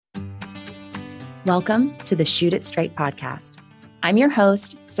Welcome to the Shoot It Straight podcast. I'm your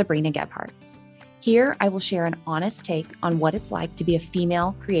host, Sabrina Gebhardt. Here, I will share an honest take on what it's like to be a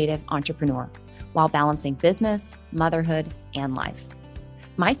female creative entrepreneur while balancing business, motherhood, and life.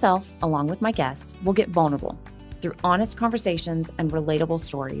 Myself, along with my guests, will get vulnerable through honest conversations and relatable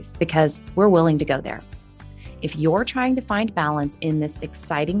stories because we're willing to go there. If you're trying to find balance in this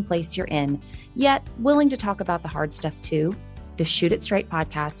exciting place you're in, yet willing to talk about the hard stuff too, the Shoot It Straight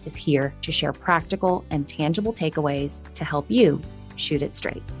podcast is here to share practical and tangible takeaways to help you shoot it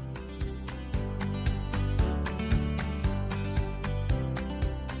straight.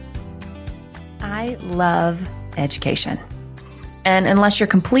 I love education. And unless you're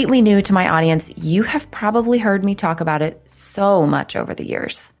completely new to my audience, you have probably heard me talk about it so much over the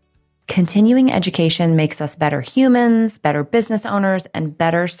years. Continuing education makes us better humans, better business owners, and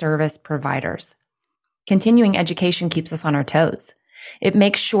better service providers. Continuing education keeps us on our toes. It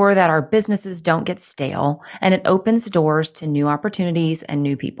makes sure that our businesses don't get stale, and it opens doors to new opportunities and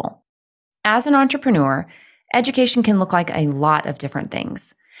new people. As an entrepreneur, education can look like a lot of different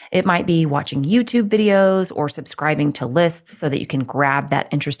things. It might be watching YouTube videos or subscribing to lists so that you can grab that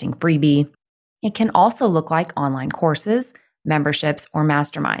interesting freebie. It can also look like online courses, memberships, or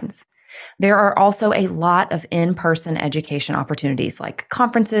masterminds. There are also a lot of in-person education opportunities like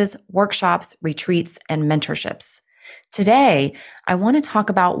conferences, workshops, retreats, and mentorships. Today, I want to talk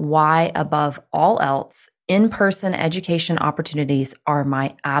about why, above all else, in-person education opportunities are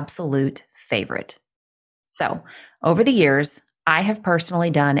my absolute favorite. So, over the years, I have personally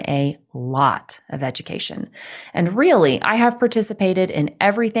done a lot of education. And really, I have participated in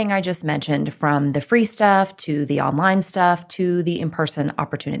everything I just mentioned, from the free stuff to the online stuff to the in-person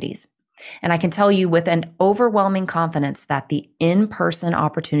opportunities. And I can tell you with an overwhelming confidence that the in-person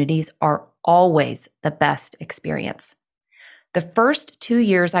opportunities are always the best experience. The first 2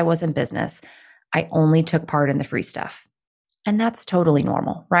 years I was in business, I only took part in the free stuff. And that's totally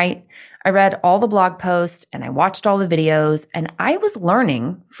normal, right? I read all the blog posts and I watched all the videos, and I was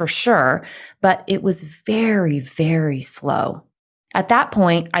learning for sure, but it was very, very slow. At that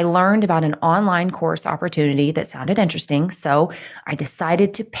point, I learned about an online course opportunity that sounded interesting, so I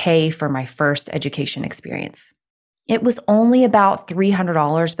decided to pay for my first education experience. It was only about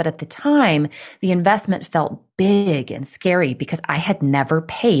 $300, but at the time, the investment felt big and scary because I had never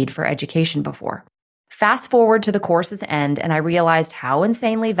paid for education before. Fast forward to the course's end, and I realized how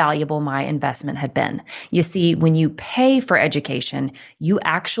insanely valuable my investment had been. You see, when you pay for education, you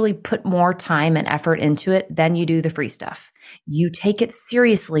actually put more time and effort into it than you do the free stuff. You take it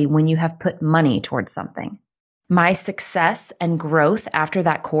seriously when you have put money towards something. My success and growth after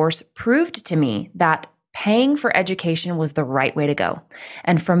that course proved to me that paying for education was the right way to go.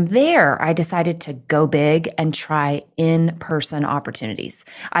 And from there, I decided to go big and try in-person opportunities.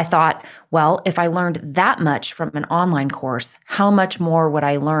 I thought, well, if I learned that much from an online course, how much more would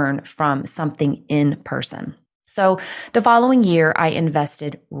I learn from something in person? So the following year, I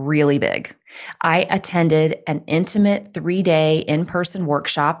invested really big. I attended an intimate 3-day in-person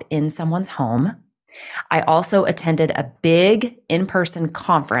workshop in someone's home. I also attended a big in-person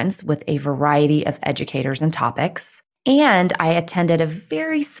conference with a variety of educators and topics. And I attended a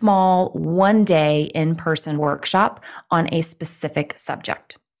very small 1-day in-person workshop on a specific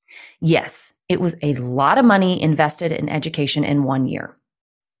subject. Yes, it was a lot of money invested in education in 1 year.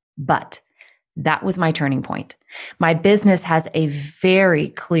 But that was my turning point. My business has a very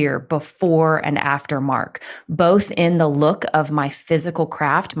clear before and after mark, both in the look of my physical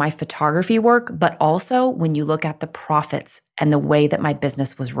craft, my photography work, but also when you look at the profits and the way that my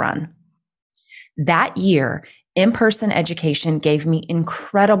business was run. That year, in-person education gave me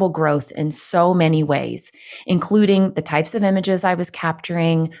incredible growth in so many ways, including the types of images I was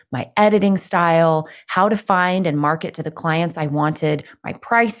capturing, my editing style, how to find and market to the clients I wanted, my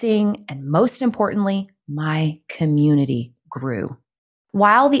pricing, and most importantly, my community grew.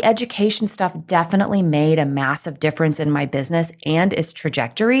 While the education stuff definitely made a massive difference in my business and its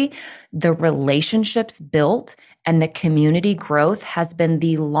trajectory, the relationships built and the community growth has been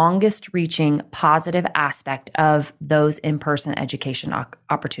the longest reaching positive aspect of those in-person education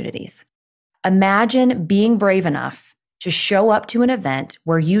opportunities. Imagine being brave enough to show up to an event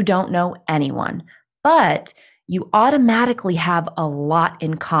where you don't know anyone, but you automatically have a lot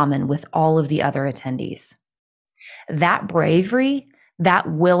in common with all of the other attendees. That bravery,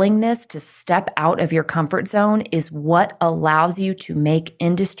 that willingness to step out of your comfort zone is what allows you to make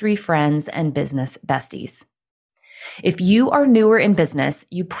industry friends and business besties. If you are newer in business,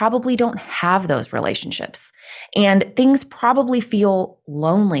 you probably don't have those relationships, and things probably feel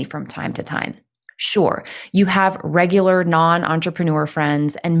lonely from time to time. Sure, you have regular non-entrepreneur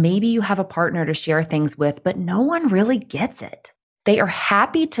friends, and maybe you have a partner to share things with, but no one really gets it. They are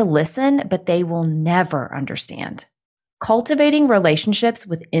happy to listen, but they will never understand. Cultivating relationships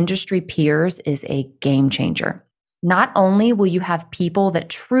with industry peers is a game changer. Not only will you have people that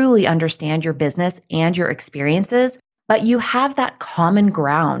truly understand your business and your experiences, but you have that common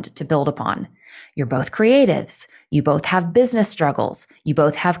ground to build upon. You're both creatives. You both have business struggles. You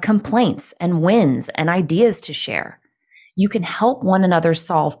both have complaints and wins and ideas to share. You can help one another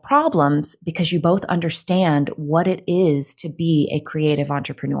solve problems because you both understand what it is to be a creative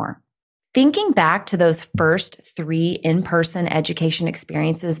entrepreneur. Thinking back to those first 3 in-person education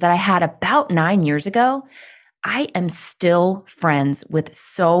experiences that I had about 9 years ago, I am still friends with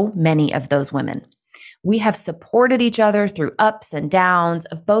so many of those women. We have supported each other through ups and downs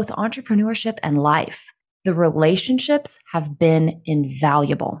of both entrepreneurship and life. The relationships have been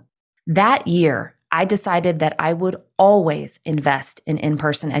invaluable. That year, I decided that I would always invest in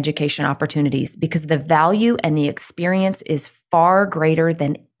in-person education opportunities because the value and the experience is far greater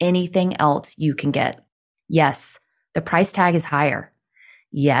than anything else you can get. Yes, the price tag is higher.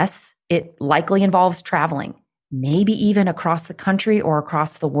 Yes, it likely involves traveling, maybe even across the country or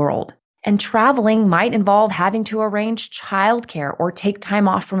across the world. And traveling might involve having to arrange childcare or take time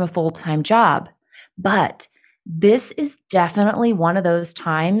off from a full-time job. But this is definitely one of those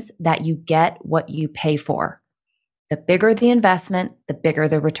times that you get what you pay for. The bigger the investment, the bigger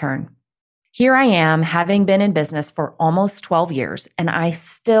the return. Here I am, having been in business for almost 12 years, and I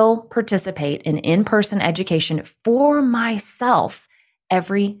still participate in in-person education for myself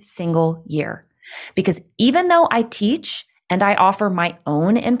every single year. Because even though I teach and I offer my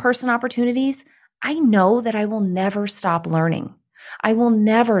own in-person opportunities, I know that I will never stop learning. I will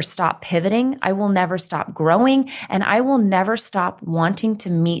never stop pivoting. I will never stop growing, and I will never stop wanting to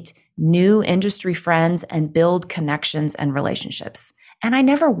meet new industry friends and build connections and relationships. And I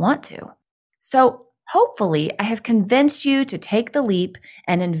never want to. So hopefully I have convinced you to take the leap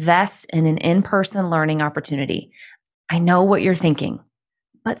and invest in an in-person learning opportunity. I know what you're thinking,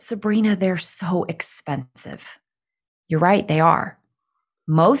 but Sabrina, they're so expensive. You're right, they are.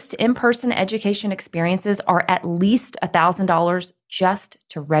 Most in-person education experiences are at least $1,000 just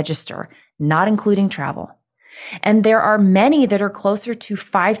to register, not including travel. And there are many that are closer to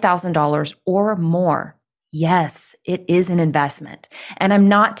 $5,000 or more. Yes, it is an investment. And I'm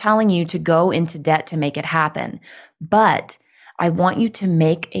not telling you to go into debt to make it happen, but I want you to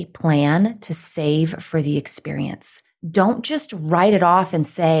make a plan to save for the experience. Don't just write it off and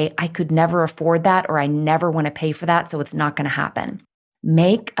say, I could never afford that, or I never want to pay for that, so it's not going to happen.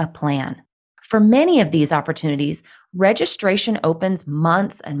 Make a plan. For many of these opportunities, registration opens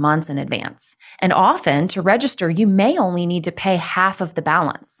months and months in advance. And often to register, you may only need to pay half of the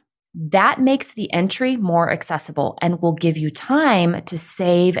balance. That makes the entry more accessible and will give you time to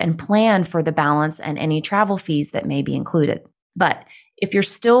save and plan for the balance and any travel fees that may be included. But if you're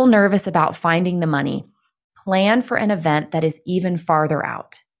still nervous about finding the money, plan for an event that is even farther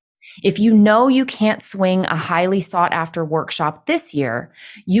out. If you know you can't swing a highly sought after workshop this year,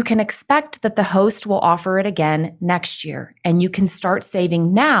 you can expect that the host will offer it again next year, and you can start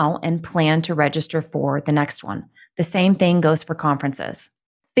saving now and plan to register for the next one. The same thing goes for conferences.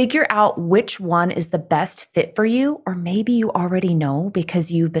 Figure out which one is the best fit for you, or maybe you already know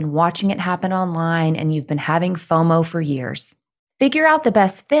because you've been watching it happen online and you've been having FOMO for years. Figure out the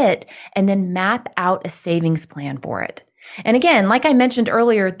best fit and then map out a savings plan for it. And again, like I mentioned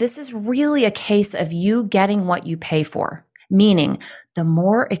earlier, this is really a case of you getting what you pay for, meaning the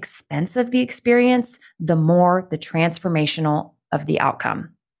more expensive the experience, the more the transformational of the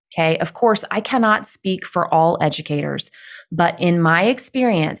outcome. Okay. Of course, I cannot speak for all educators, but in my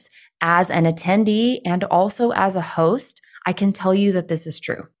experience as an attendee and also as a host, I can tell you that this is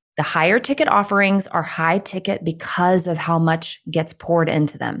true. The higher ticket offerings are high ticket because of how much gets poured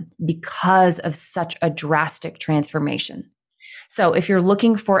into them, because of such a drastic transformation. So if you're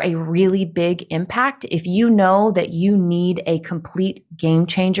looking for a really big impact, if you know that you need a complete game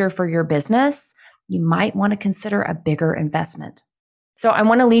changer for your business, you might want to consider a bigger investment. So I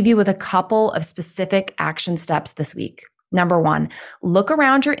want to leave you with a couple of specific action steps this week. Number 1, look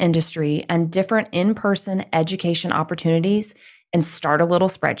around your industry and different in-person education opportunities and start a little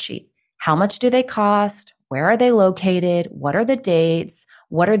spreadsheet. How much do they cost? Where are they located? What are the dates?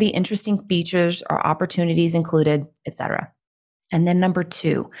 What are the interesting features or opportunities included, etc. And then number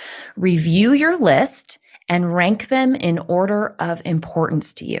 2, review your list and rank them in order of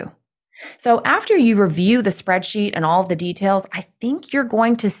importance to you. So after you review the spreadsheet and all of the details, I think you're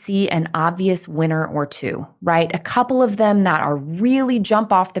going to see an obvious winner or two, right? A couple of them that are really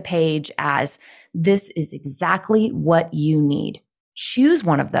jump off the page as this is exactly what you need. Choose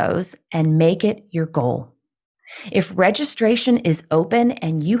one of those and make it your goal. If registration is open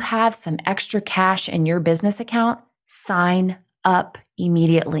and you have some extra cash in your business account, sign up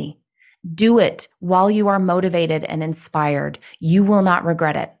immediately. Do it while you are motivated and inspired. You will not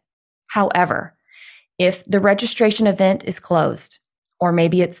regret it. However, if the registration event is closed, or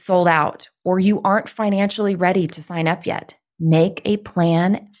maybe it's sold out, or you aren't financially ready to sign up yet, make a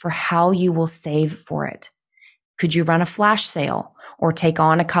plan for how you will save for it. Could you run a flash sale or take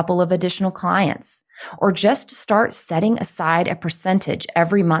on a couple of additional clients, or just start setting aside a percentage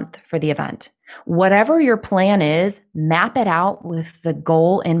every month for the event? Whatever your plan is, map it out with the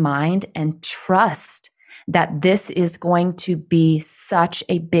goal in mind and trust that this is going to be such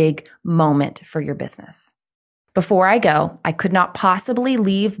a big moment for your business. Before I go, I could not possibly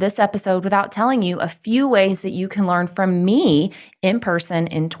leave this episode without telling you a few ways that you can learn from me in person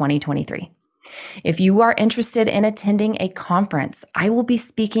in 2023. If you are interested in attending a conference, I will be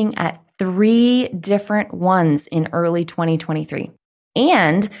speaking at 3 different ones in early 2023.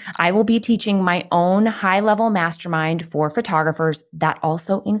 And I will be teaching my own high-level mastermind for photographers that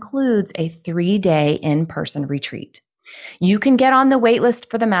also includes a 3-day in-person retreat. You can get on the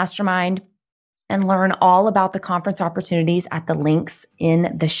waitlist for the mastermind and learn all about the conference opportunities at the links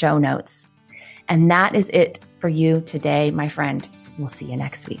in the show notes. And that is it for you today, my friend. We'll see you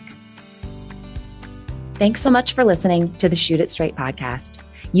next week. Thanks so much for listening to the Shoot It Straight podcast.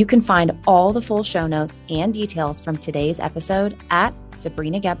 You can find all the full show notes and details from today's episode at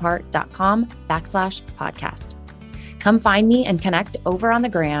sabrinagebhardt.com/podcast. Come find me and connect over on the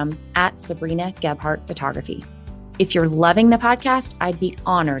gram at Sabrina Gebhardt Photography. If you're loving the podcast, I'd be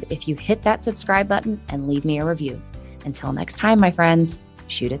honored if you hit that subscribe button and leave me a review. Until next time, my friends,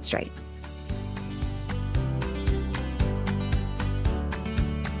 shoot it straight.